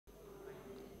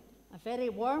very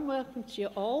warm welcome to you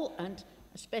all, and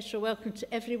a special welcome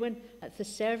to everyone at the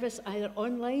service, either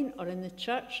online or in the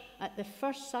church, at the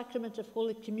first sacrament of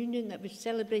Holy Communion that we've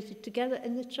celebrated together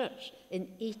in the church in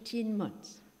 18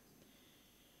 months.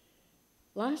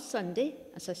 Last Sunday,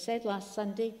 as I said last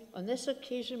Sunday, on this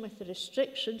occasion with the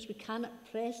restrictions, we cannot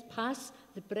pass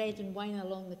the bread and wine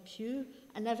along the pew,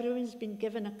 and everyone's been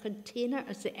given a container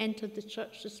as they entered the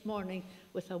church this morning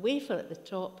with a wafer at the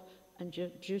top and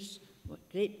juice,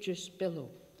 grape juice below.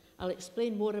 I'll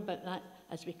explain more about that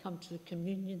as we come to the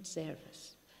communion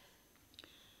service.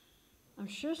 I'm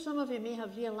sure some of you may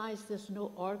have realised there's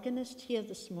no organist here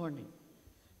this morning.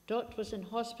 Dot was in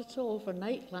hospital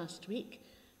overnight last week,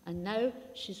 and now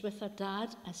she's with her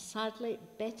dad, as sadly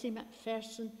Betty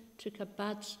McPherson took a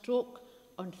bad stroke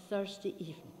on Thursday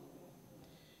evening.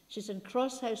 She's in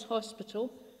Crosshouse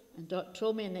Hospital, and Dot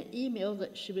told me in an email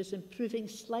that she was improving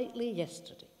slightly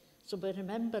yesterday. So we're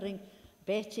remembering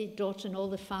Betty, Dot and all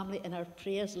the family in our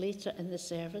prayers later in the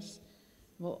service.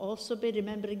 We'll also be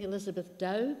remembering Elizabeth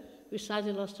Dow, who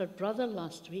sadly lost her brother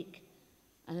last week.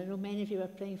 And I know many of you are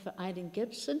praying for Irene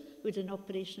Gibson, who had an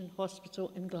operation in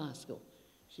hospital in Glasgow.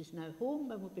 She's now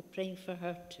home, and we'll be praying for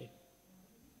her too.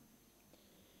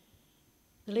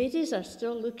 The ladies are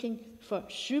still looking for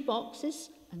shoe boxes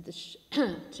and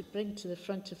to bring to the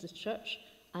front of the church,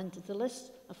 and the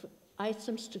list of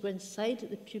items to go inside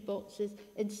the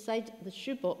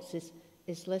shoe boxes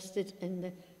is listed in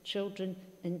the Children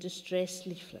in Distress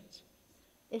leaflet.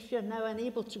 If you're now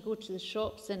unable to go to the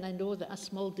shops, then I know that a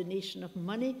small donation of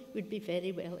money would be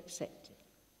very well accepted.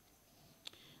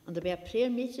 And there'll be a prayer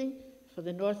meeting for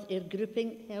the North Air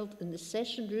grouping held in the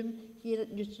session room here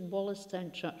at Newton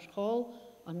Wallacetown Church Hall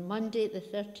on Monday the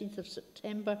 13th of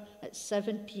September at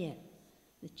 7 p.m.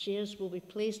 The chairs will be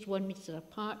placed 1 metre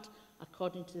apart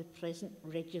according to the present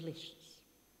regulations.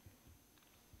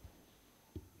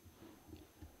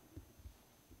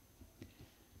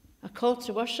 A call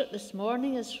to worship this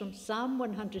morning is from Psalm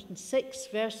 106,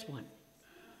 verse 1.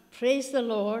 Praise the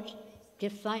Lord,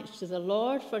 give thanks to the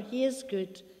Lord, for he is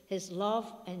good, his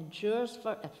love endures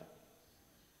forever.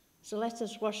 So let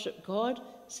us worship God,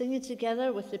 singing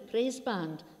together with the praise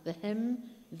band the hymn,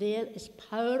 There is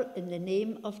Power in the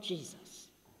Name of Jesus.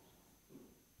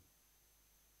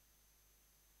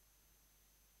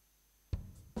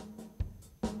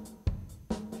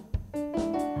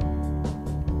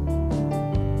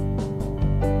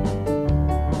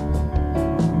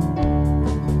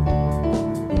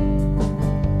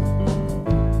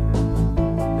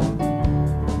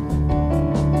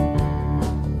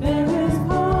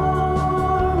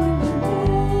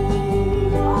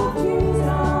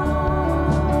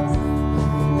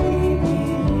 We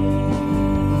believe.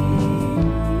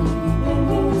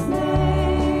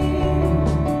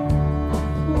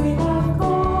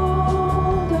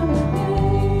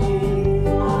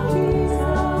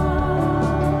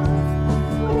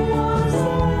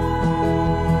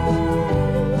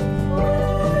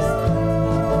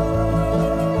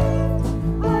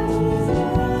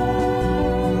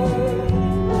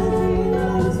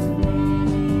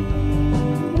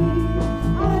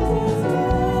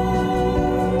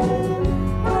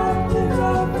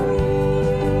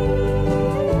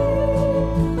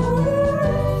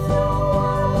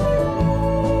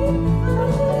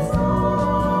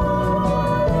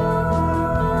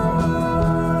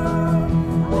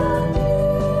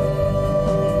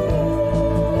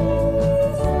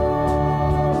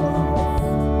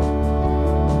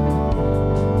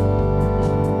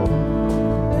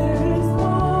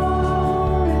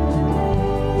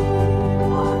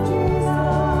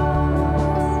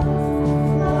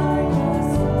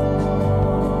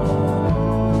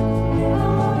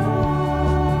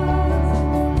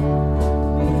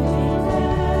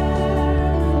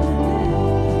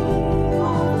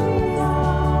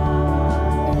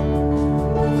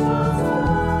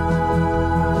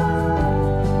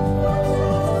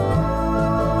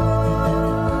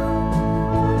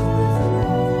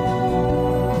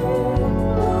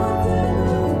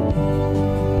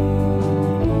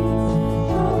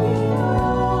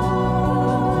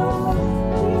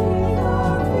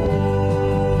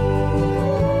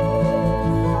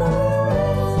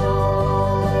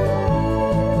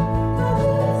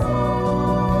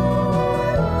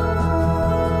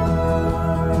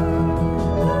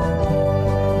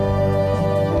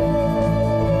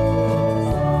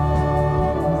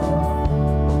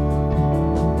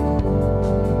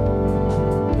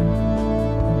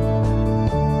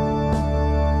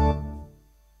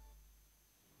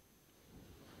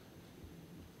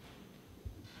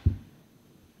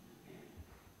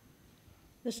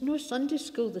 There's no Sunday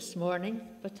school this morning,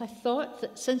 but I thought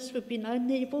that since we've been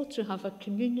unable to have a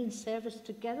communion service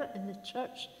together in the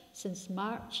church since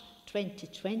March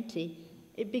 2020,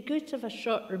 it'd be good to have a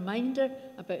short reminder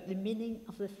about the meaning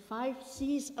of the 5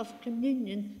 C's of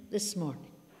communion this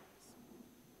morning.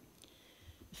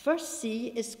 The first C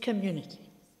is community.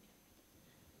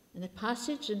 In the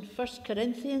passage in 1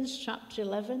 Corinthians chapter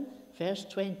 11, verse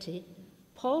 20,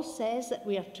 Paul says that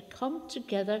we are to come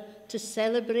together to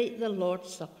celebrate the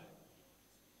Lord's Supper.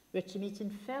 We're to meet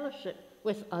in fellowship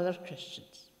with other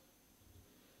Christians.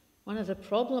 One of the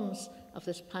problems of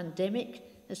this pandemic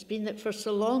has been that for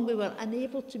so long we were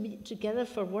unable to meet together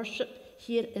for worship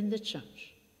here in the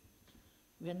church.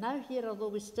 We are now here, although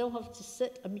we still have to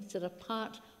sit a metre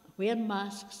apart, wear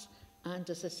masks, and,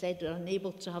 as I said, we're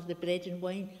unable to have the bread and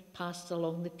wine passed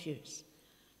along the pews.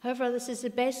 However, this is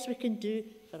the best we can do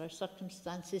for our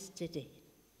circumstances today.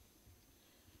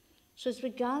 So as we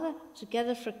gather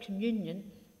together for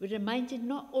communion, we're reminded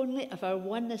not only of our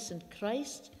oneness in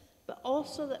Christ, but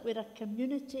also that we're a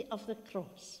community of the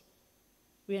cross.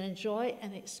 We enjoy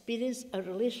and experience a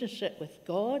relationship with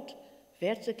God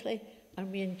vertically,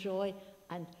 and we enjoy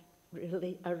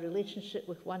our relationship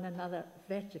with one another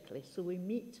vertically. So we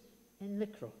meet in the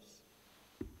cross.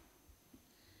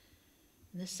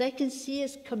 And the second C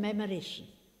is commemoration.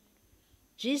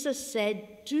 Jesus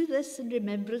said, "Do this in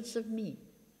remembrance of me."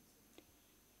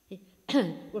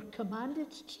 We're commanded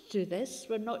to do this.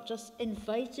 We're not just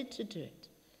invited to do it.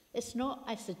 It's not,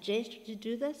 "I suggest you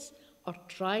do this," or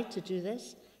 "try to do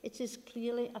this." It is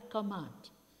clearly a command.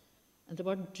 And the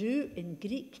word "do" in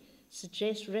Greek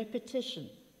suggests repetition.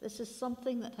 This is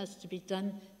something that has to be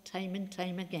done time and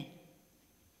time again.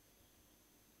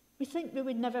 We think we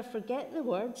would never forget the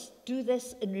words, "Do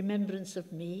this in remembrance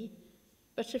of me,"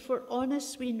 but if we're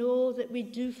honest, we know that we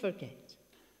do forget.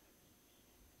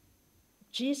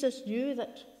 Jesus knew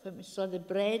that when we saw the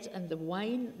bread and the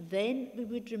wine, then we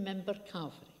would remember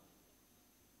Calvary.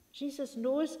 Jesus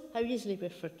knows how easily we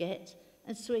forget,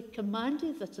 and so he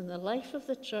commanded that in the life of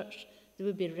the church there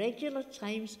would be regular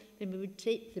times when we would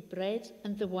take the bread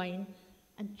and the wine,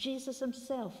 and Jesus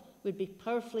himself would be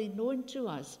powerfully known to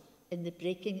us in the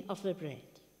breaking of the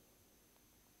bread.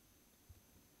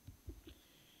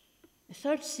 The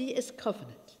third C is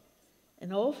covenant.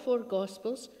 In all 4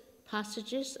 Gospels,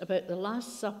 passages about the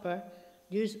Last Supper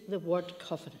use the word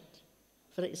covenant.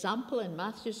 For example, in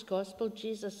Matthew's Gospel,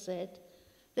 Jesus said,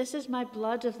 "This is my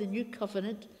blood of the new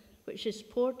covenant, which is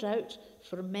poured out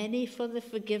for many for the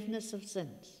forgiveness of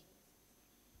sins."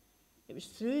 It was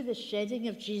through the shedding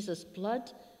of Jesus'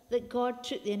 blood that God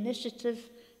took the initiative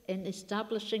in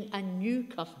establishing a new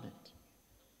covenant.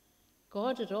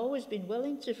 God had always been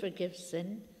willing to forgive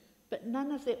sin, but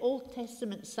none of the Old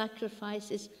Testament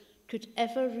sacrifices could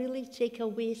ever really take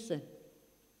away sin.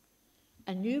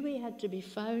 A new way had to be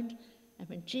found, and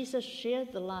when Jesus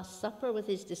shared the Last Supper with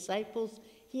his disciples,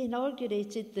 he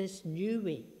inaugurated this new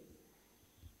way.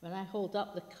 "When I hold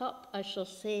up the cup, I shall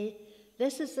say,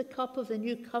 'This is the cup of the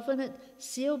new covenant,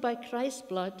 sealed by Christ's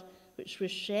blood, which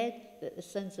was shed that the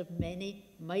sins of many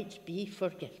might be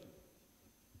forgiven.'"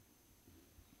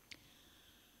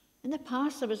 In the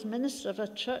past, I was minister of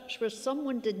a church where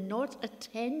someone did not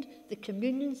attend the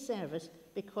communion service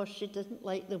because she didn't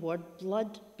like the word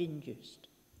blood being used.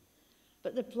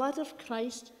 But the blood of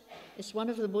Christ is one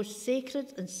of the most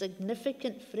sacred and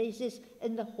significant phrases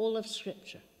in the whole of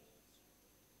Scripture.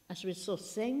 As we so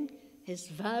sing, "His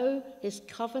vow, his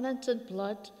covenant and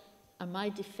blood, are my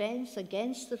defence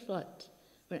against the flood.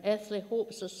 When earthly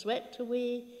hopes are swept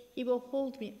away, he will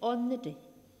hold me on the day.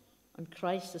 On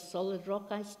Christ the solid rock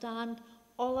I stand,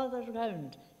 all other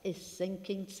ground is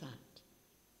sinking sand."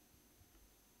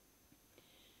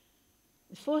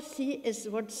 The fourth C is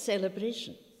the word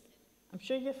celebration. I'm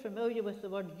sure you're familiar with the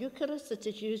word Eucharist that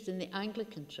is used in the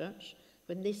Anglican Church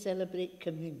when they celebrate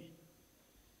communion.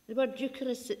 The word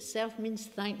Eucharist itself means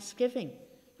thanksgiving,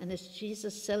 and as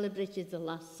Jesus celebrated the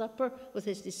Last Supper with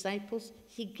his disciples,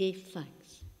 he gave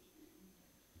thanks.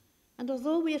 And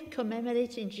although we are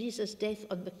commemorating Jesus' death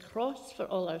on the cross for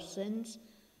all our sins,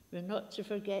 we're not to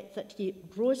forget that he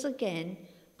rose again,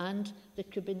 and there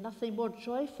could be nothing more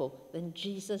joyful than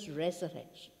Jesus'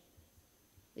 resurrection.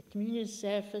 The communion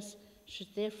service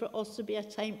should therefore also be a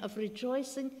time of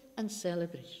rejoicing and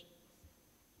celebration.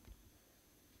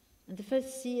 And the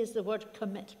fifth C is the word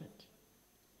commitment.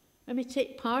 When we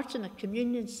take part in a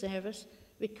communion service,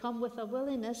 we come with a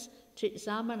willingness to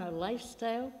examine our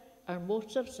lifestyle, our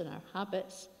motives and our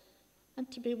habits, and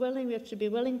we have to be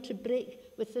willing to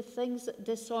break with the things that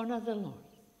dishonour the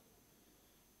Lord.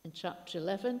 In chapter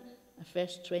 11,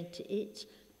 verse 28,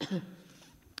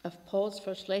 of Paul's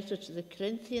first letter to the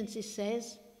Corinthians, he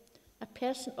says, a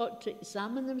person ought to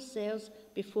examine themselves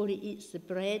before he eats the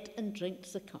bread and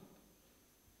drinks the cup.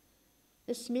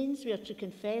 This means we are to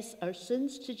confess our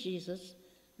sins to Jesus,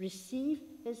 receive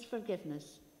his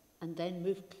forgiveness, and then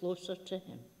move closer to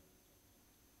him.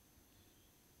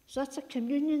 So that's a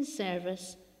communion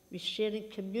service. We share in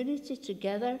community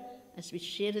together as we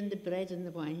share in the bread and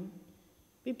the wine.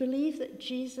 We believe that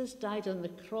Jesus died on the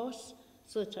cross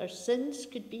so that our sins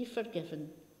could be forgiven,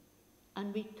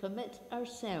 and we commit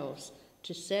ourselves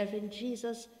to serving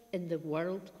Jesus in the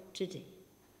world today.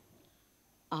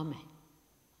 Amen.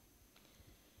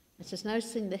 Let us now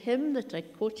sing the hymn that I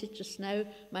quoted just now,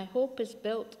 My Hope is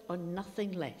Built on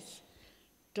Nothing Less.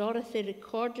 Dorothy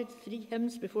recorded 3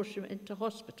 hymns before she went into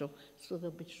hospital, so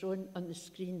they'll be shown on the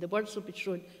screen. The words will be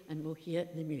shown and we'll hear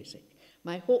the music.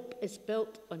 My hope is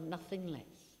built on nothing less.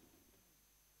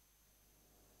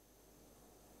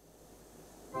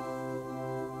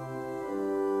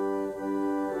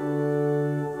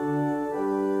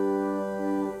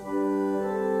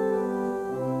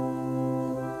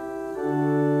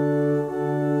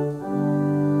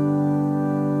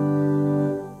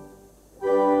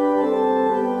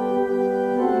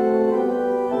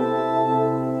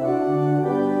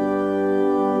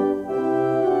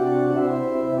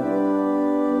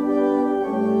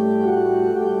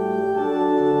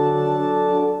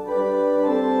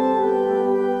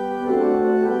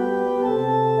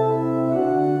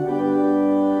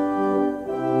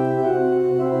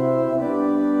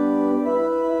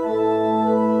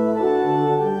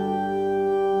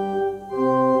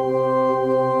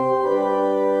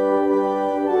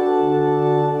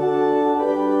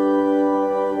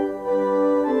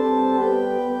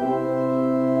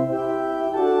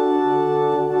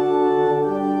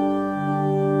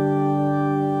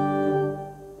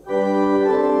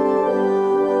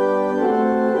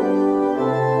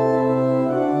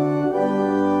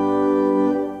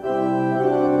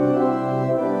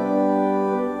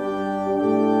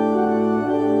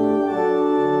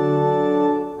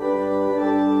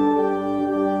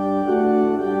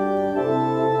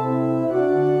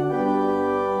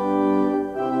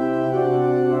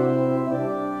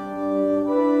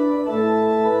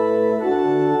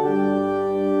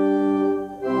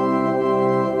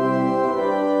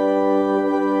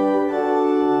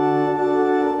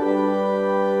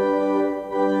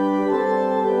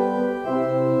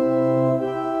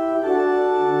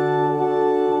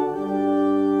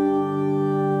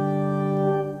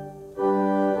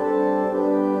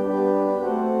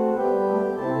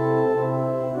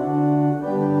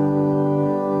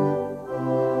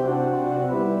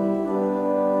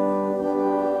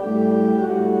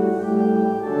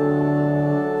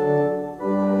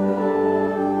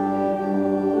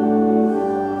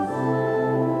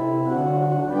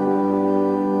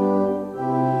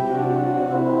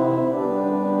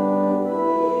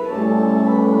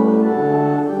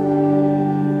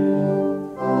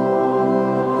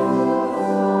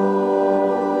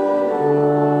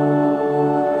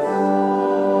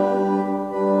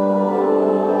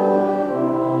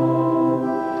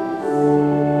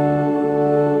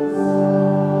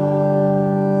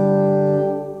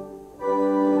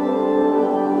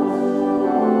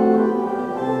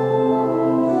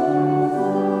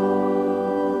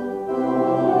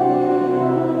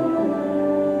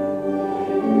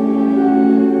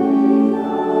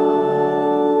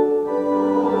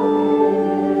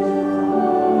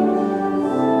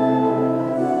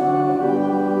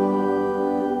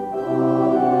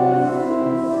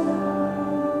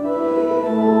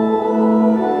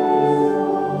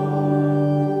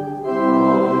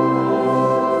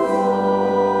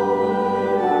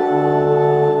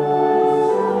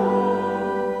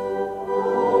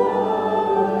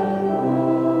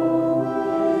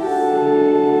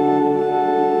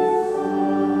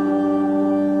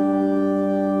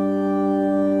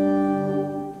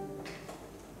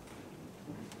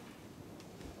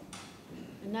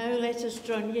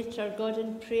 To our God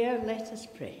in prayer, let us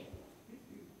pray.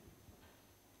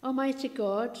 Almighty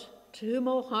God, to whom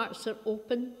all hearts are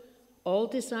open, all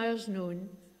desires known,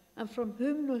 and from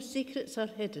whom no secrets are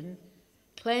hidden,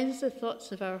 cleanse the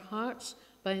thoughts of our hearts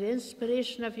by the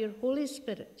inspiration of your Holy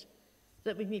Spirit,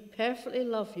 that we may perfectly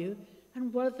love you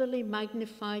and worthily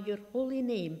magnify your holy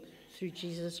name through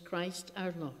Jesus Christ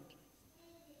our Lord.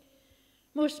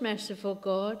 Most merciful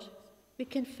God, we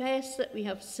confess that we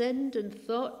have sinned in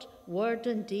thought, word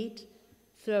and deed,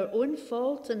 through our own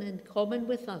fault and in common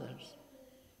with others.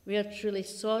 We are truly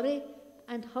sorry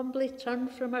and humbly turn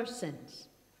from our sins.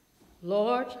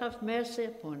 Lord, have mercy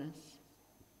upon us.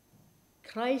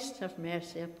 Christ, have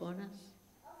mercy upon us.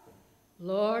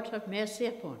 Lord, have mercy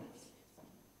upon us.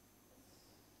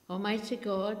 Almighty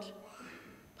God,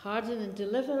 pardon and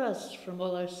deliver us from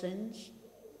all our sins,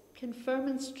 confirm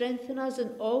and strengthen us in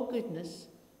all goodness,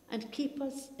 and keep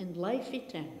us in life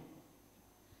eternal.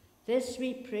 This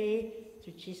we pray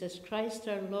through Jesus Christ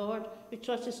our Lord, who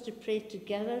taught us to pray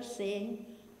together, saying,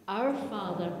 Our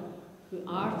Father, who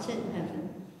art in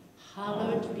heaven,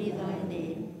 hallowed be thy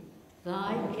name.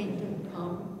 Thy kingdom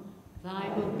come,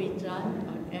 thy will be done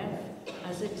on earth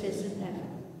as it is in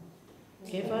heaven.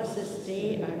 Give us this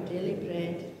day our daily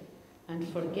bread, and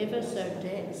forgive us our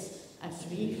debts as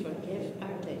we forgive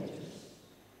our debtors.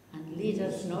 And lead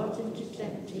us not into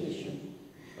temptation,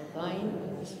 for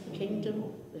thine is the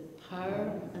kingdom, the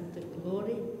power, and the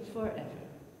glory forever.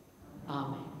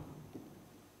 Amen.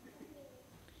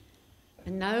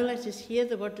 And now let us hear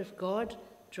the word of God.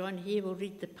 John here will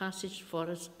read the passage for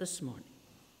us this morning.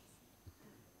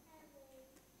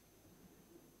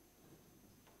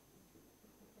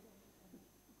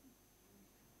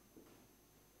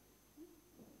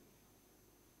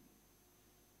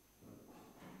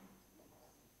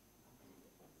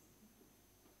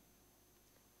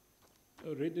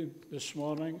 The reading this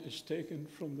morning is taken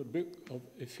from the book of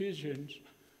Ephesians,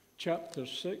 chapter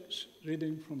 6,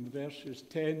 reading from verses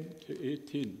 10 to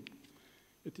 18.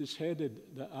 It is headed,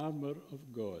 The Armour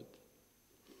of God.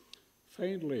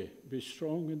 Finally, be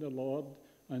strong in the Lord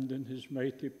and in his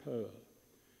mighty power.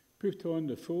 Put on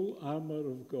the full armour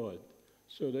of God,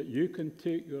 so that you can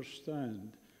take your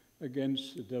stand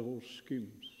against the devil's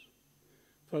schemes.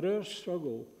 For our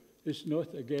struggle is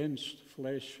not against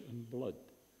flesh and blood,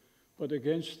 but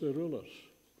against the rulers,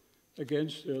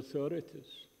 against the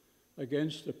authorities,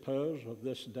 against the powers of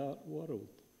this dark world,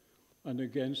 and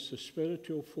against the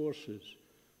spiritual forces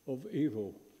of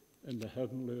evil in the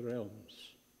heavenly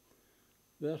realms.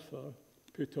 Therefore,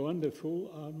 put on the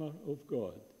full armour of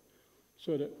God,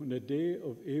 so that when the day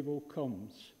of evil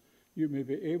comes, you may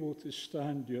be able to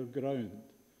stand your ground,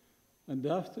 and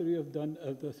after you have done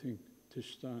everything, to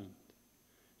stand.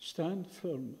 Stand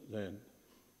firm then,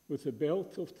 with the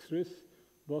belt of truth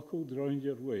buckled round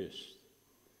your waist,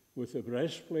 with the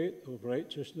breastplate of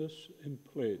righteousness in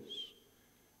place,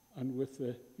 and with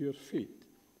your feet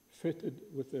fitted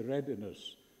with the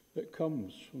readiness that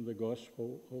comes from the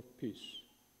gospel of peace.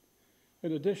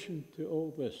 In addition to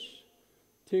all this,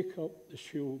 take up the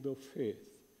shield of faith,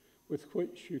 with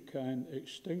which you can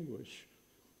extinguish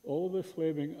all the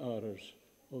flaming arrows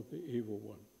of the evil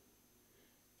one.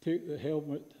 Take the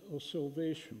helmet of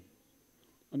salvation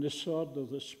and the sword of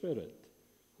the Spirit,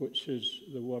 which is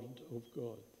the word of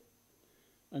God.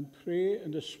 And pray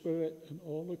in the Spirit on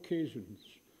all occasions,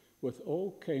 with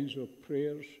all kinds of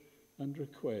prayers and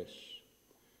requests.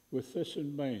 With this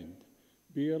in mind,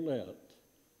 be alert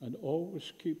and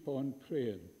always keep on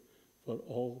praying for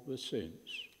all the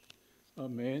saints.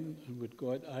 Amen. And would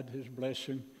God add his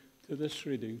blessing to this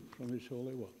reading from his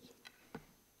holy word.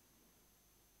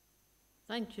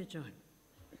 Thank you, John.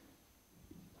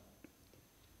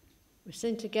 We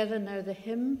sing together now the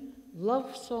hymn,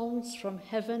 Love Songs from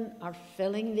Heaven Are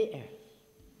Filling the Earth.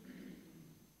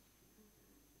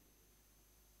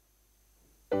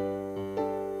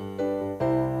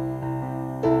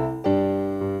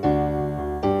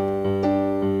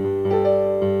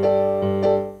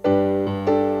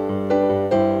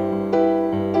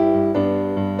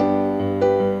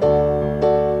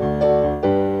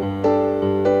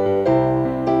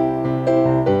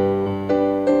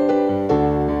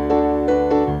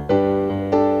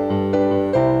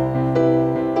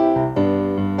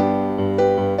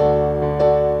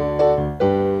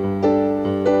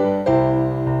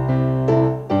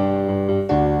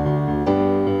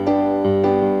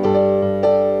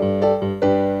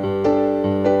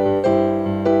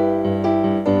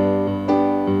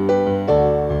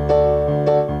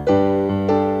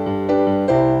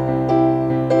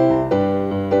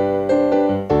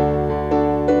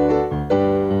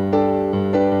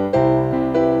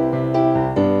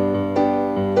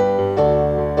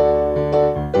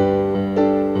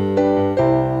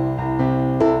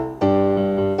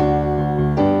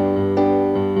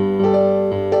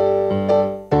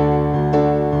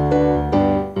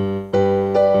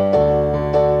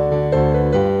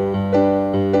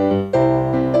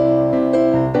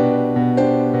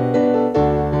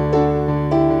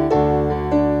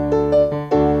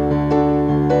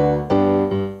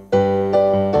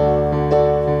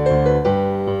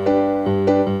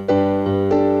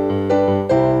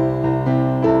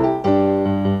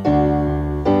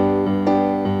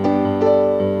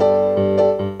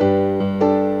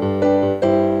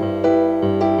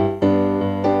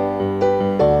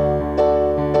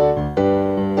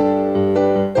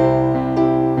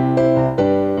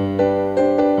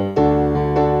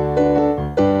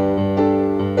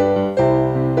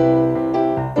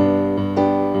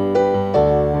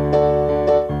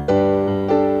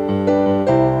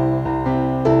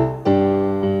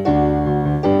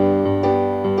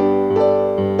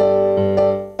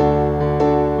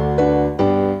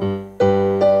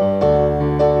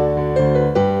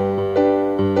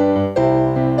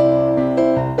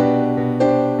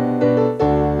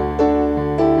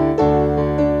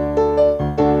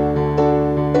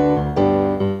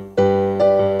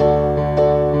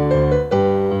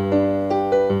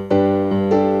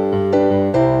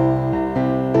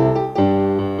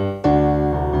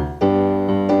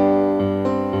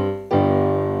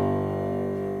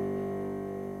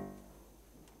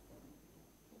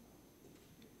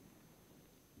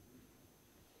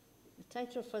 The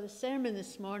title for the sermon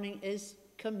this morning is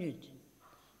Communion.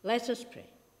 Let us pray.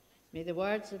 May the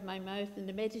words of my mouth and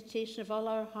the meditation of all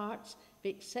our hearts be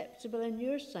acceptable in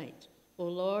your sight, O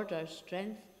Lord, our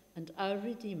strength and our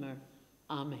Redeemer.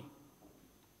 Amen.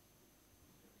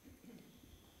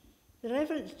 The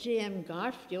Reverend J.M.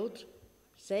 Garfield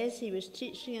says he was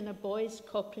teaching in a boys'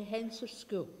 comprehensive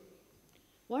school.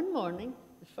 One morning,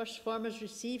 the first formers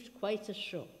received quite a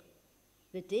shock.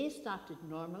 The day started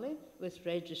normally with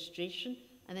registration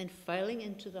and then filing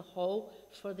into the hall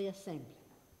for the assembly.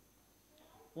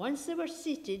 Once they were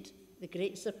seated, the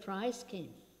great surprise came.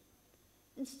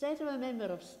 Instead of a member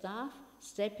of staff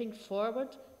stepping forward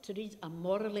to read a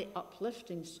morally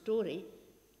uplifting story,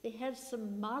 they heard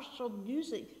some martial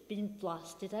music being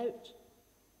blasted out.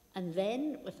 And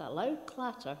then, with a loud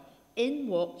clatter, in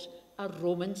walked a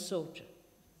Roman soldier.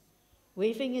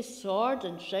 Waving his sword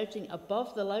and shouting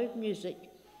above the loud music,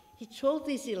 he told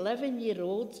these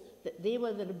 11-year-olds that they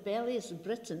were the rebellious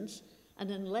Britons, and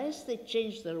unless they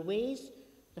changed their ways,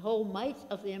 the whole might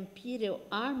of the imperial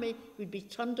army would be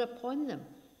turned upon them,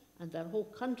 and their whole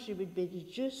country would be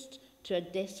reduced to a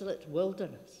desolate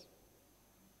wilderness.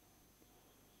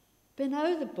 By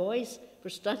now the boys were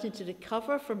starting to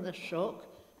recover from the shock,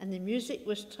 and the music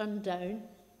was turned down,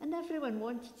 and everyone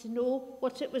wanted to know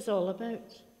what it was all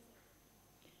about.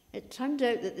 It turned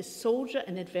out that the soldier,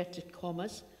 in inverted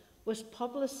commas, was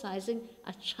publicising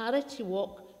a charity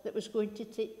walk that was going to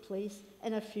take place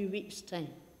in a few weeks'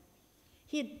 time.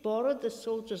 He had borrowed the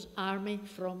soldier's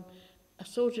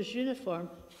uniform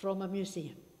from a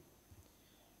museum.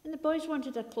 And the boys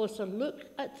wanted a closer look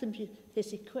at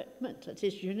his equipment, at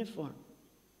his uniform.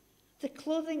 The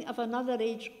clothing of another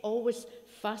age always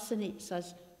fascinates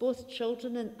us, both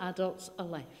children and adults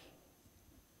alike.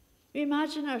 We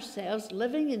imagine ourselves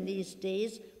living in these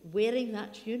days wearing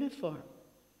that uniform.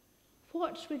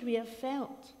 What would we have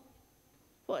felt?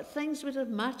 What things would have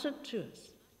mattered to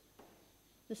us?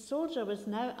 The soldier was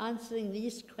now answering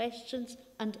these questions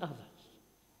and others.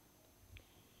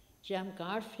 J.M.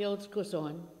 Garfield goes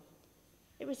on,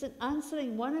 it was in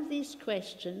answering one of these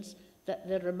questions that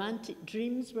the romantic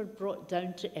dreams were brought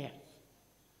down to earth.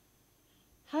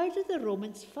 How did the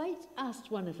Romans fight? Asked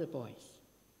one of the boys.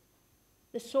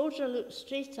 The soldier looked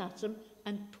straight at him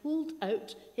and pulled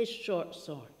out his short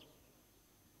sword.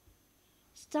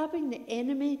 Stabbing the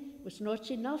enemy was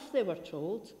not enough, they were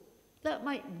told. That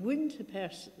might wound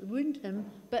him,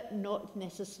 but not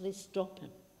necessarily stop him.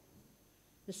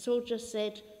 The soldier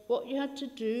said, what you had to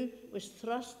do was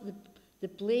thrust the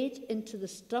blade into the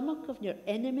stomach of your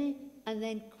enemy and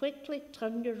then quickly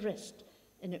turn your wrist,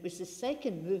 and it was the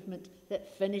second movement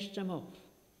that finished him off.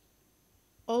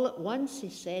 All at once, he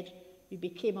said, we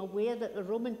became aware that the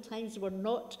Roman times were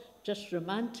not just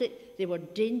romantic, they were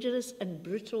dangerous and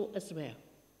brutal as well.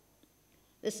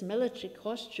 This military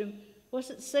costume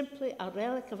wasn't simply a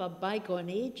relic of a bygone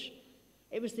age.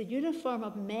 It was the uniform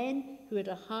of men who had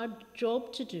a hard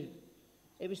job to do.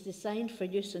 It was designed for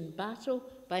use in battle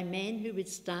by men who would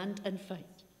stand and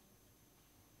fight.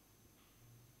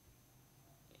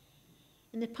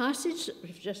 In the passage that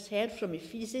we've just heard from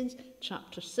Ephesians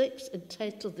chapter 6,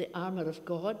 entitled The Armour of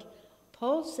God,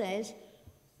 Paul says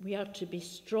we are to be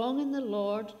strong in the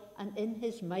Lord and in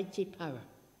his mighty power.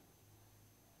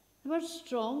 The word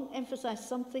strong emphasizes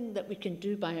something that we can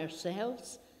do by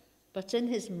ourselves, but in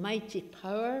his mighty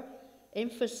power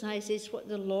emphasizes what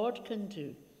the Lord can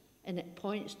do, and it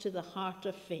points to the heart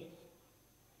of faith.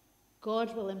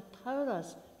 God will empower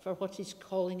us for what he's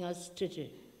calling us to do.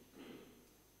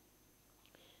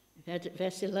 We've heard at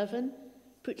verse 11,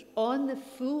 put on the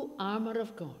full armour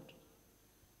of God.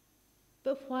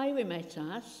 But why, we might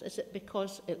ask? Is it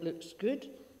because it looks good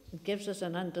and gives us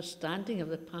an understanding of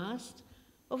the past?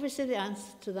 Obviously, the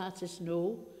answer to that is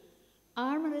no.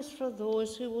 Armour is for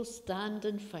those who will stand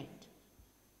and fight.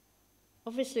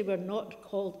 Obviously, we're not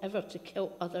called ever to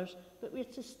kill others, but we're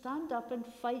to stand up and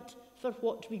fight for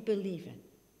what we believe in.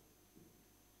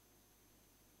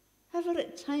 However,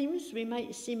 at times, we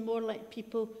might seem more like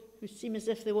people who seem as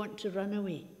if they want to run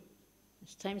away.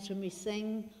 There's times when we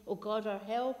sing, "O God, our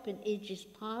help in ages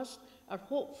past, our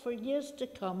hope for years to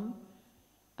come,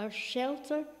 our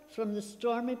shelter from the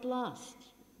stormy blast,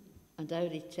 and our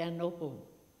eternal home."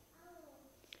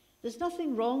 There's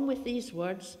nothing wrong with these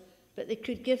words, but they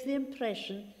could give the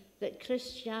impression that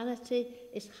Christianity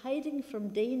is hiding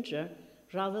from danger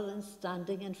rather than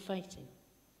standing and fighting.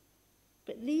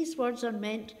 But these words are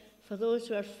meant for those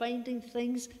who are finding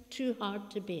things too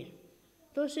hard to bear,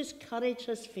 those whose courage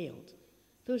has failed,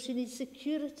 those who need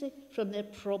security from their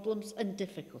problems and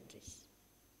difficulties.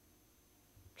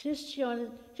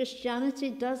 Christianity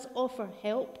does offer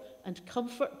help and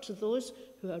comfort to those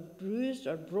who are bruised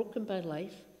or broken by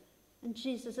life. And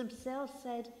Jesus himself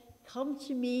said, "Come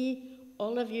to me,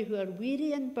 all of you who are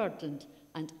weary and burdened,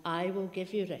 and I will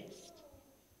give you rest."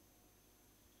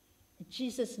 In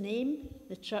Jesus' name,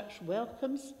 the church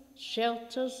welcomes,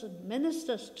 shelters, and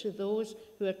ministers to those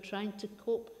who are trying to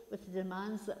cope with the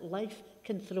demands that life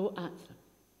can throw at them.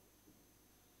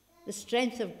 The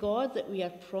strength of God that we are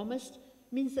promised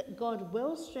means that God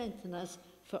will strengthen us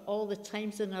for all the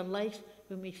times in our life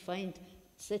when we find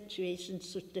situations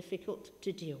so difficult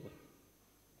to deal with.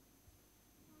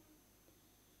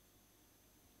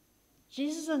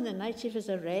 Jesus, on the night of his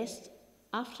arrest,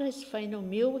 after his final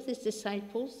meal with his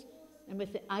disciples and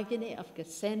with the agony of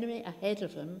Gethsemane ahead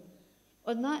of him,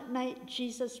 on that night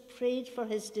Jesus prayed for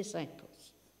his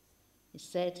disciples. He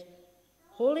said,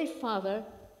 "Holy Father,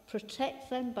 protect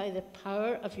them by the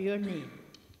power of your name."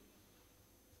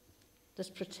 Does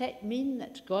protect mean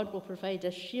that God will provide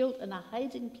a shield and a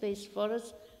hiding place for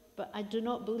us? But I do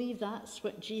not believe that's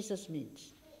what Jesus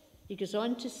means. He goes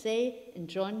on to say in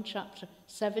John chapter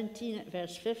 17 at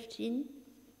verse 15,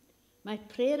 "My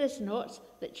prayer is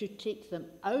not that you take them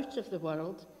out of the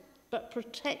world, but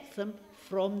protect them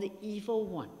from the evil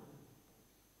one."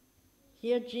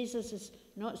 Here Jesus is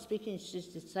not speaking to his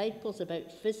disciples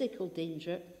about physical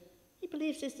danger. He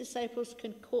believes his disciples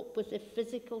can cope with the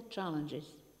physical challenges.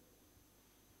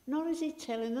 Nor is he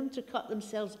telling them to cut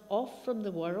themselves off from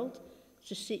the world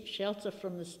to seek shelter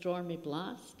from the stormy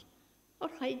blast or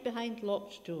hide behind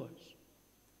locked doors.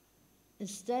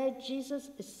 Instead, Jesus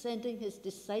is sending his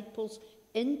disciples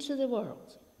into the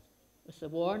world with the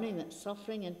warning that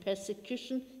suffering and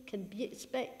persecution can be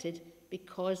expected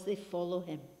because they follow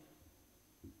him.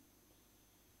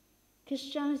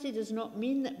 Christianity does not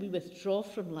mean that we withdraw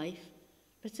from life,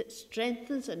 but it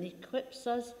strengthens and equips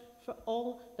us for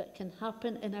all that can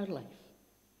happen in our life.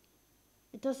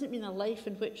 It doesn't mean a life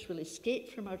in which we'll escape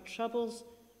from our troubles,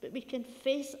 but we can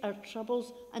face our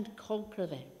troubles and conquer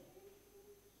them.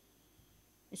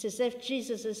 It's as if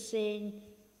Jesus is saying,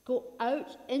 "Go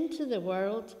out into the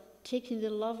world, taking the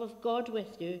love of God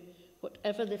with you,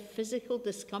 whatever the physical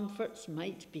discomforts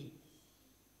might be."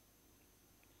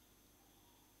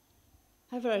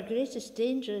 However, our greatest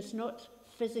danger is not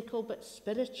physical but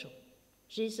spiritual.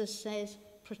 Jesus says,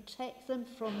 "Protect them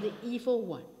from the evil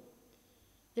one."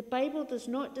 The Bible does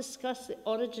not discuss the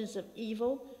origins of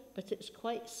evil, but it's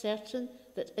quite certain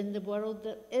that in the world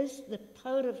there is the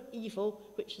power of evil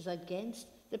which is against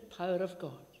the power of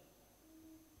God.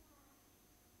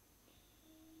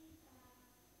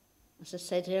 As I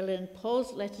said earlier in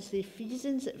Paul's letter to the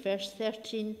Ephesians at verse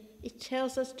 13, he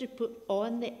tells us to put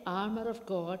on the armour of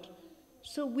God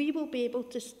so we will be able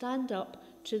to stand up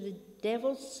to the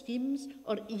devil's schemes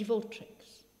or evil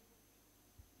tricks.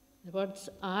 The words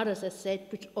are, as I said,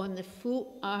 put on the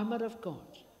full armour of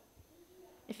God.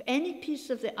 If any piece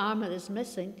of the armour is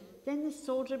missing, then the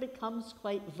soldier becomes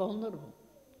quite vulnerable.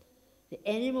 The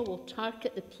enemy will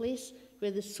target the place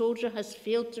where the soldier has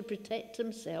failed to protect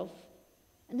himself,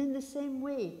 and in the same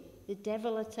way, the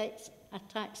devil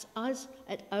attacks us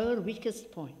at our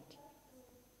weakest point.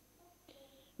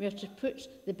 We are to put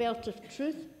the belt of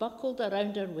truth buckled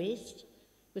around our waist,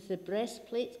 with the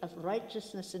breastplate of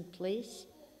righteousness in place,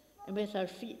 and with our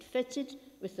feet fitted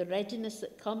with the readiness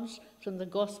that comes from the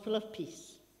gospel of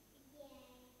peace.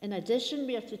 In addition,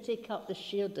 we are to take up the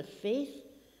shield of faith,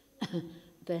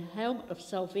 the helmet of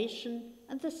salvation,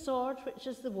 and the sword, which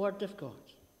is the word of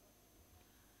God.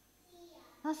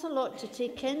 That's a lot to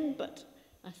take in, but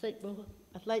I think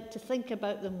I'd like to think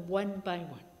about them one by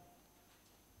one.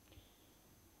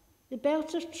 The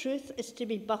belt of truth is to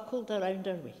be buckled around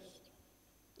our waist.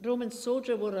 The Roman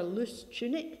soldier wore a loose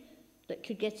tunic that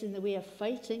could get in the way of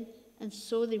fighting, and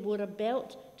so they wore a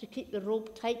belt to keep the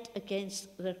robe tight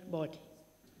against their body.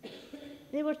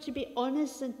 They were to be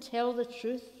honest and tell the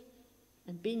truth,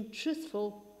 and being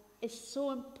truthful is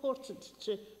so important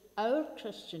to our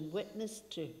Christian witness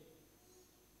too.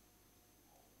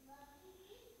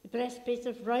 The breastplate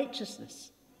of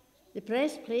righteousness. The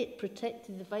breastplate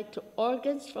protected the vital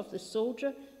organs of the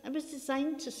soldier and was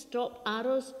designed to stop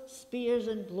arrows, spears,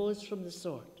 and blows from the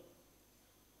sword.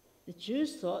 The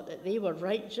Jews thought that they were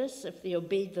righteous if they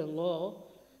obeyed the law,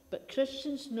 but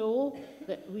Christians know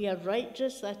that we are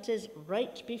righteous, that is,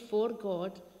 right before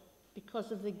God,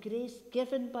 because of the grace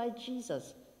given by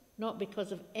Jesus, not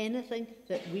because of anything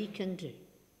that we can do.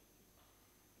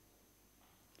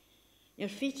 Your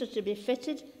feet are to be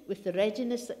fitted with the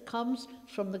readiness that comes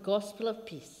from the gospel of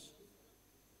peace.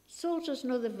 Soldiers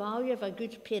know the value of a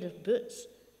good pair of boots,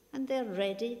 and they're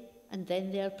ready, and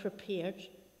then they're prepared.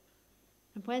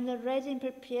 And when they're ready and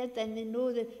prepared, then they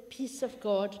know the peace of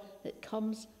God that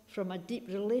comes from a deep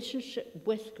relationship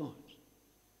with God.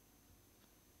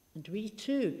 And we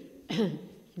too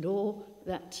know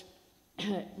that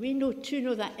we know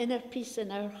that inner peace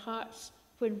in our hearts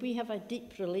when we have a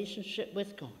deep relationship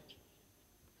with God.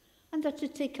 And that to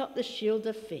take up the shield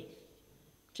of faith,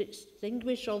 to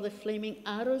extinguish all the flaming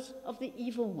arrows of the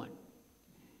evil one.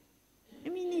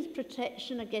 And we need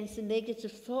protection against the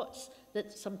negative thoughts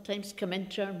that sometimes come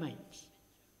into our minds.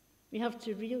 We have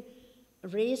to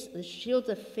raise the shield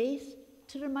of faith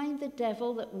to remind the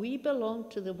devil that we belong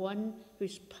to the one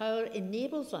whose power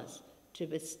enables us to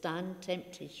withstand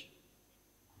temptation.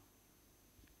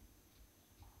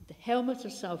 The helmet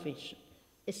of salvation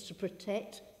is to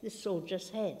protect the soldier's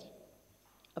head.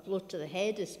 A blow to the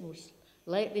head is most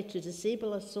likely to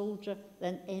disable a soldier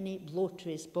than any blow to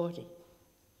his body.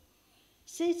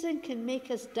 Satan can make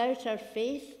us doubt our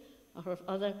faith or have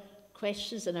other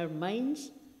questions in our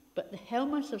minds, but the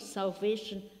helmet of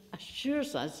salvation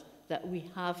assures us that we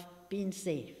have been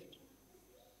saved.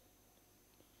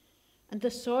 And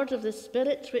the sword of the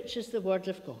Spirit, which is the word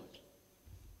of God.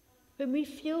 When we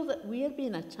feel that we are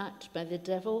being attacked by the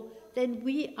devil, then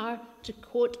we are to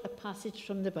quote a passage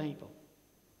from the Bible.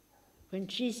 When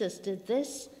Jesus did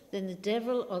this, then the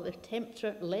devil or the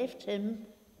tempter left him,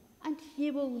 and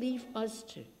he will leave us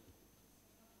too.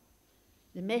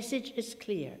 The message is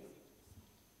clear.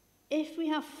 If we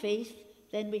have faith,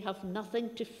 then we have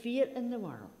nothing to fear in the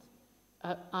world.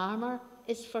 Our armour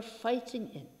is for fighting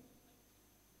in.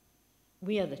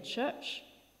 We are the church,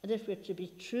 and if we're to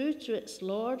be true to its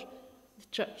Lord, the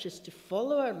church is to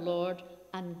follow our Lord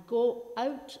and go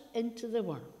out into the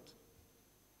world.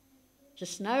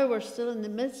 Just now we're still in the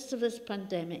midst of this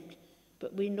pandemic,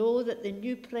 but we know that the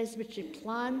new presbytery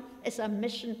plan is a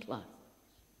mission plan.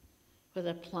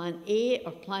 Whether plan A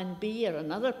or plan B or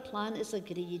another plan is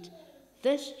agreed,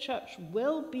 this church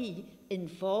will be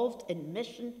involved in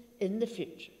mission in the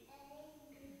future.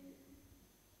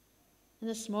 And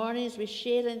this morning, as we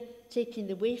share in taking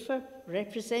the wafer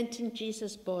representing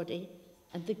Jesus' body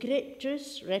and the grape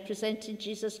juice representing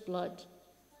Jesus' blood,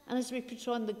 and as we put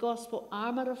on the gospel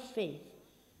armour of faith,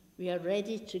 we are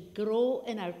ready to grow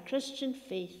in our Christian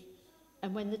faith,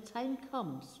 and when the time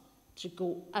comes, to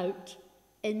go out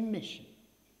in mission.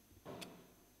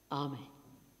 Amen.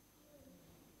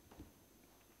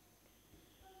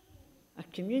 Our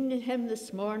communion hymn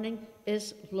this morning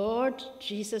is Lord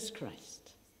Jesus Christ.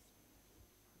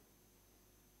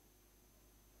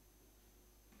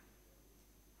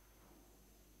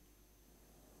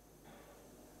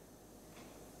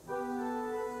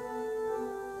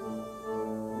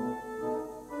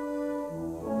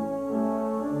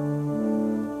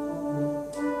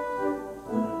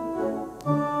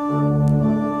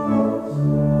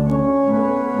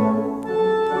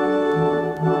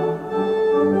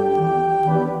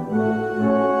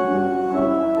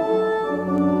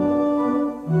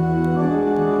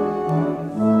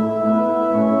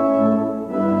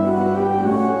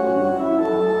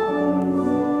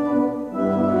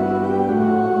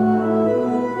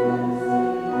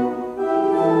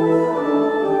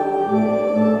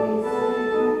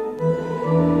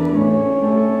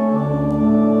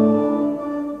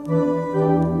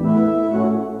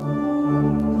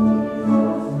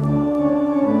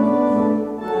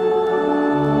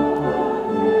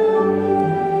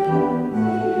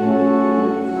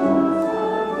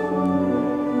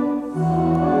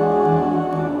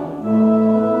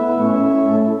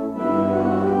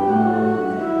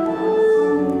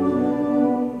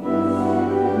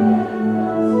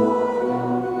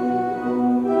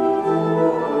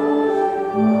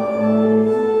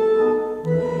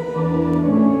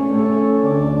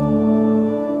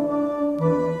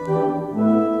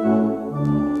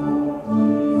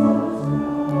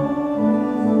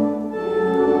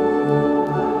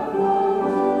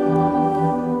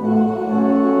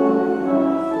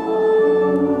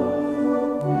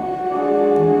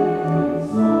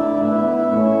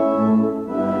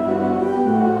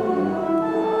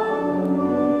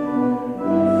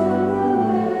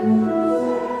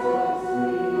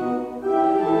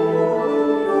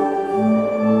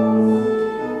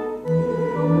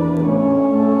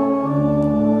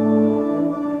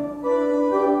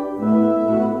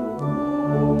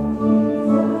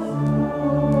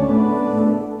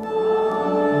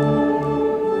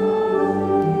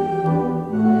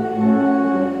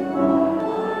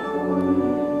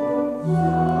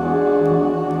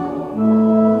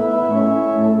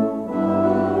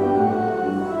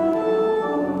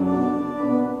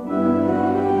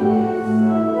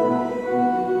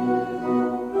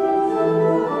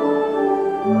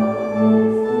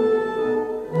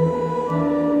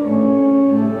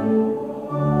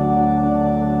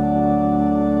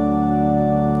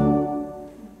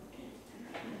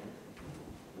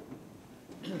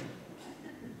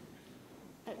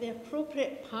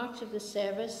 appropriate part of the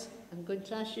service, I'm going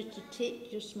to ask you to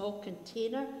take your small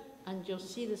container, and you'll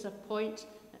see there's a point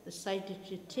at the side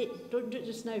that you take. Don't do it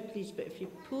just now, please, but if you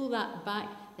pull that back,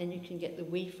 then you can get the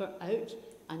wafer out,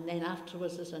 and then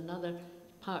afterwards there's another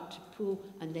part to pull,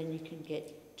 and then you can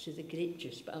get to the grape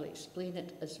juice, but I'll explain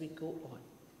it as we go on.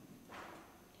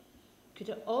 Could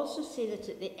I also say that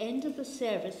at the end of the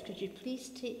service, could you please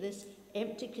take this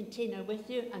empty container with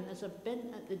you, and there's a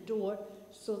bin at the door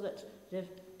so that the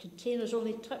container's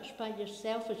only touched by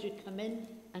yourself as you come in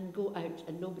and go out,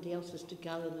 and nobody else is to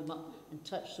gather them up and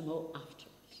touch them all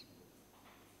afterwards.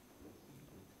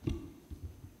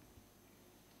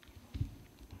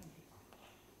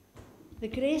 The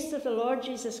grace of the Lord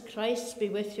Jesus Christ be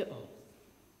with you all.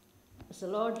 As the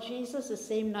Lord Jesus, the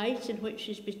same night in which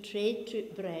he is betrayed,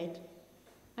 took bread,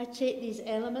 I take these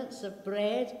elements of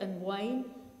bread and wine,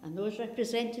 and those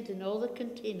represented in all the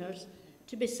containers,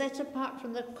 to be set apart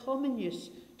from their common use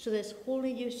to this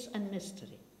holy use and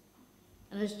mystery.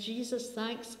 And as Jesus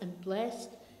thanks and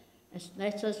blessed,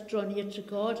 let us draw near to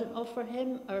God and offer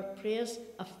him our prayers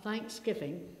of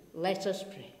thanksgiving. Let us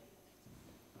pray.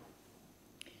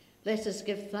 Let us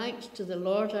give thanks to the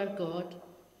Lord our God.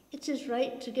 It is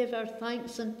right to give our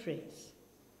thanks and praise.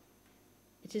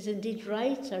 It is indeed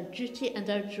right, our duty and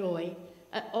our joy,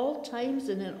 at all times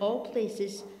and in all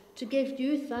places, to give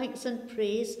you thanks and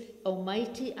praise,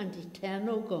 Almighty and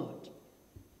eternal God.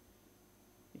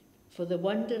 For the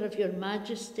wonder of your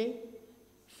majesty,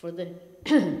 for the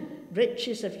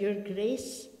riches of your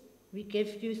grace, we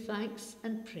give you thanks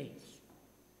and praise.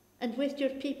 And with your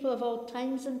people of all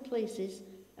times and places,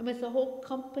 and with the whole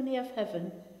company of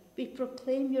heaven, we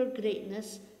proclaim your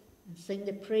greatness and sing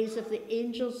the praise of the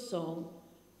angels' song,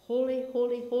 Holy,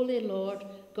 holy, holy Lord,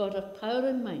 God of power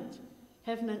and might.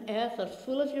 Heaven and earth are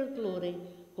full of your glory.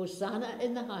 Hosanna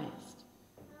in the highest.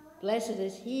 Blessed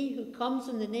is he who comes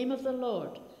in the name of the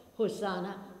Lord.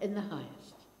 Hosanna in the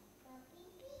highest.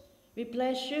 We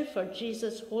bless you for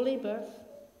Jesus' holy birth,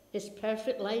 his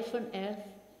perfect life on earth,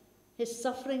 his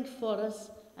suffering for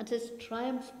us, and his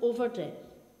triumph over death,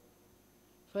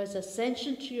 for his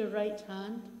ascension to your right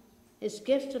hand, his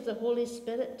gift of the Holy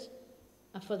Spirit,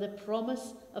 and for the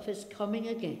promise of his coming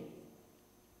again.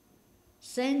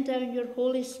 Send down your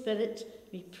Holy Spirit,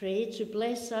 we pray, to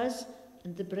bless us,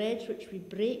 and the bread which we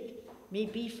break may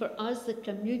be for us the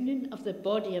communion of the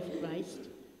body of Christ,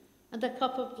 and the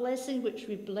cup of blessing which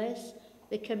we bless,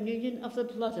 the communion of the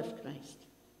blood of Christ.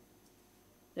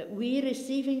 That we,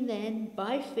 receiving then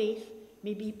by faith,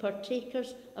 may be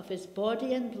partakers of his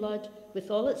body and blood with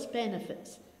all its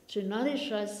benefits, to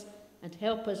nourish us and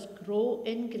help us grow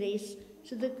in grace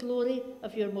to the glory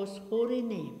of your most holy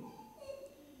name.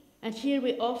 And here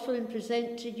we offer and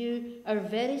present to you our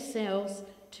very selves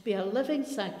to be a living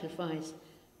sacrifice,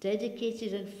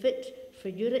 dedicated and fit for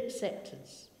your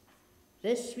acceptance.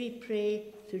 This we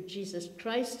pray through Jesus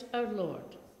Christ our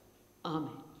Lord.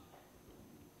 Amen.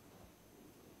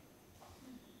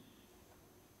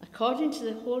 According to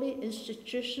the holy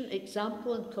institution,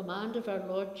 example and command of our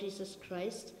Lord Jesus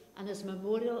Christ, and as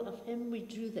memorial of him we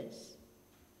do this.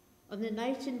 On the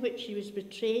night in which he was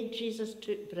betrayed, Jesus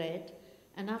took bread,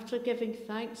 and after giving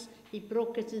thanks, he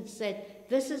broke it and said,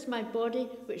 "This is my body,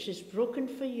 which is broken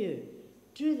for you.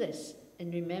 Do this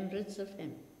in remembrance of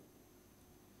him."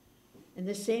 In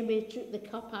the same way, he took the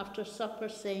cup after supper,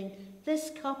 saying, "This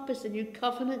cup is the new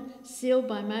covenant sealed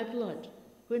by my blood.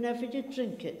 Whenever you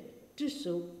drink it, do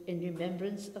so in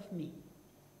remembrance of me."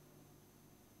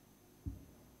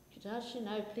 Could I ask you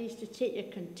now, please, to take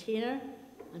your container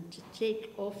and to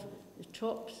take off the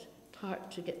top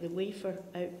part to get the wafer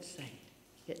outside.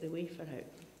 Get the wafer out.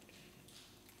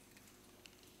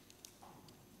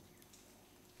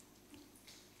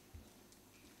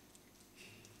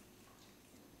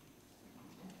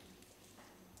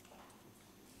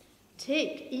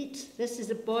 Take, eat, this is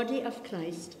the body of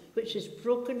Christ, which is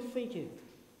broken for you.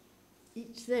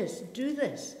 Eat this, do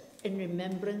this in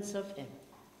remembrance of him.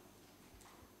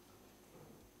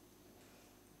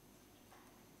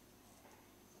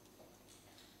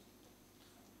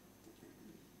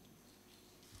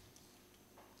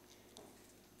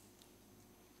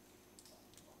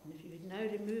 And if you would now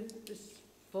remove this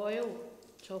foil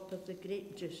top of the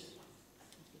grape juice.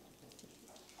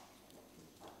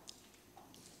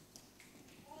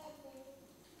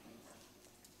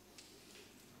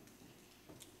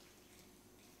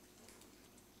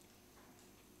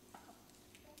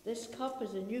 This cup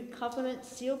is a new covenant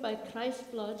sealed by Christ's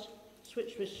blood,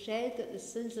 which was shed that the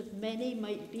sins of many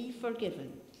might be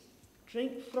forgiven.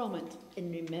 Drink from it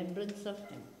in remembrance of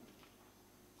him.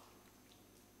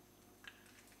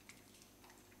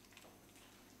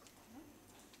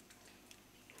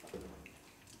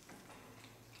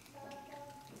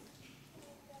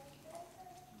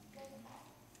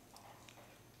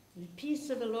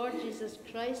 peace of the Lord Jesus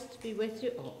Christ be with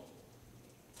you all.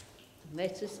 And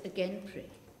let us again pray.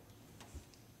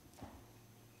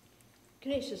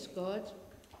 Gracious God,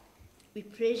 we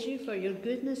praise you for your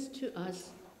goodness to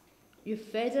us. You've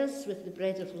fed us with the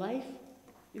bread of life.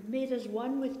 You've made us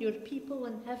one with your people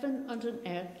in heaven and on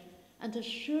earth, and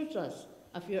assured us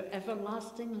of your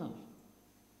everlasting love.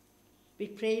 We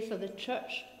pray for the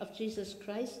Church of Jesus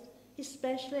Christ,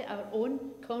 especially our own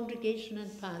congregation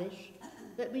and parish,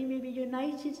 that we may be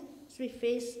united as we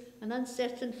face an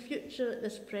uncertain future at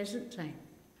this present time.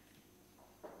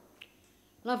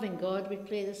 Loving God, we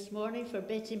pray this morning for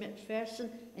Betty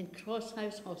McPherson in Cross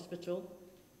House Hospital,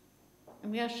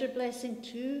 and we ask your blessing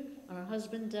too on her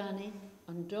husband Danny,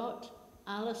 on Dot,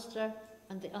 Alistair,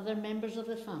 and the other members of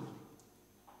the family.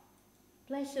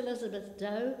 Bless Elizabeth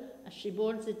Dow as she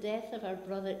mourns the death of her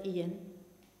brother Ian.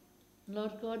 And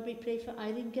Lord God, we pray for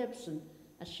Eileen Gibson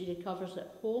as she recovers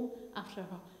at home after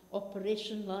her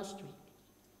operation last week.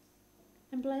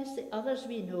 And bless the others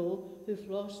we know who've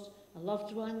lost a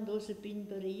loved one, those who've been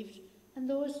bereaved, and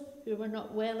those who were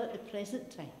not well at the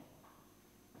present time.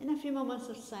 In a few moments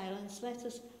of silence, let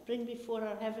us bring before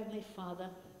our Heavenly Father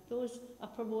those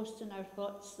uppermost in our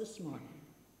thoughts this morning.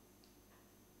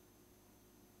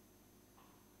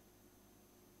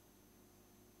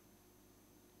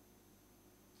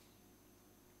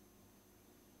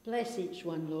 Bless each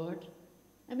one, Lord,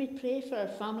 and we pray for our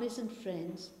families and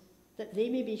friends, that they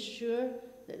may be sure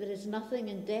that there is nothing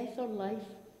in death or life,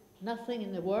 nothing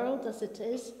in the world as it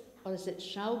is or as it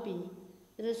shall be.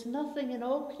 There is nothing in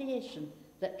all creation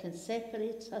that can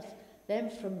separate them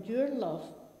from your love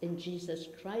in Jesus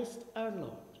Christ our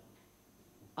Lord.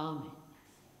 Amen.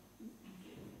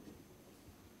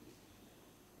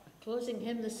 Our closing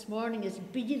hymn this morning is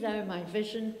Be Thou My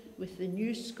Vision with the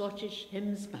New Scottish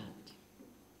Hymns Band.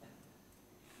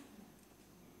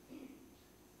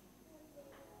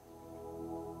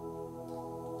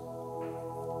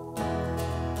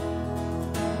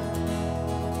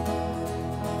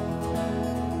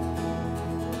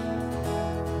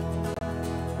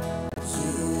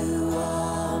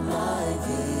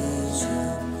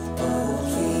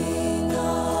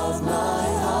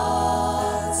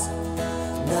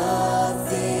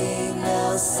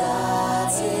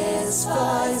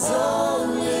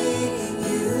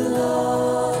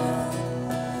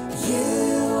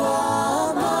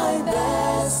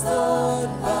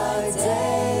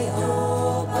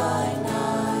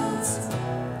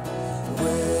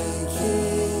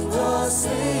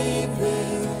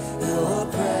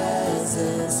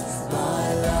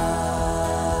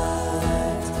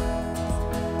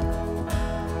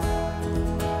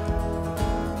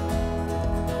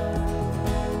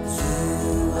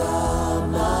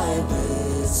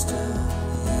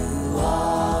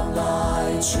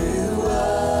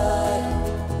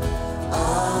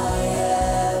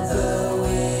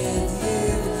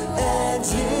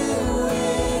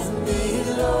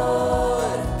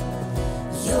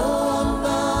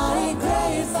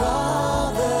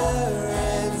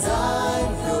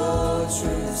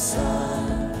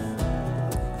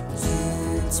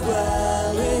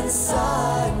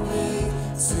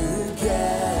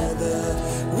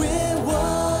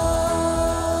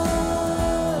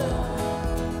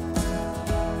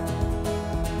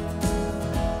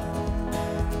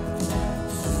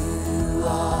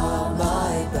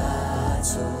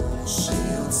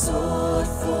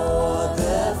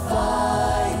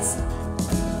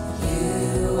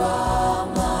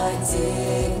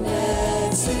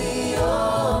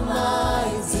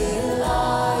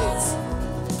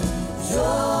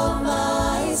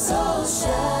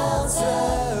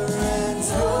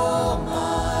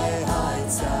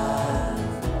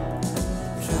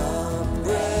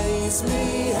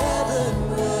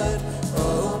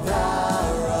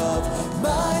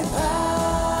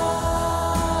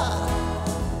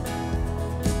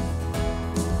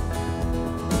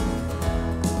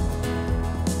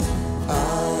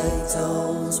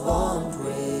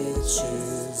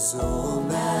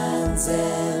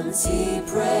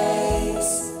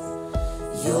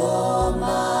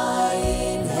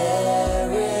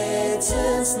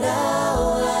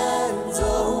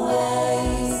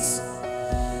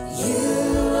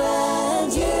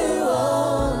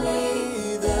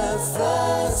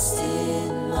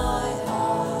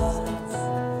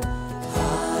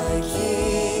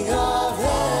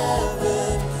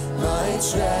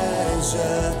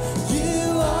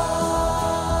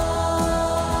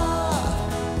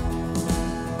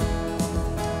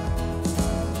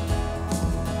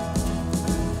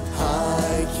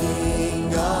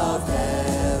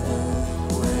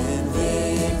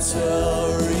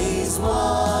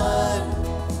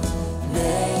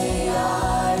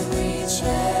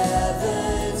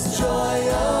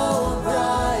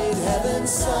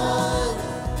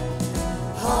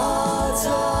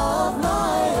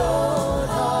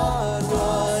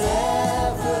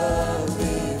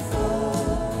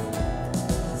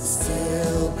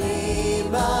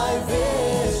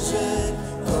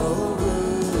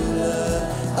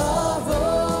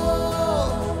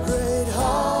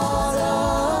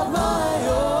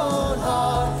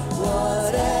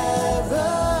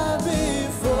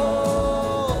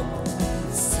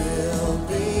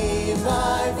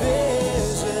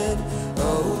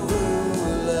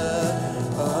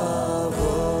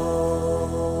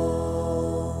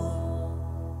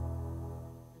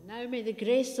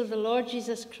 grace of the Lord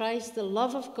Jesus Christ, the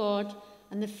love of God,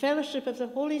 and the fellowship of the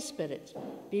Holy Spirit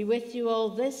be with you all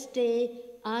this day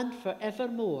and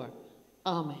forevermore.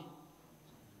 Amen.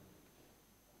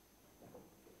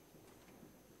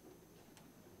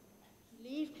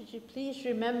 Leave, could you please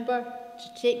remember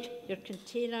to take your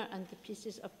container and the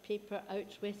pieces of paper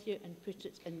out with you and put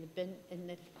it in the bin in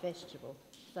the vestibule.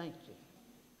 Thank you.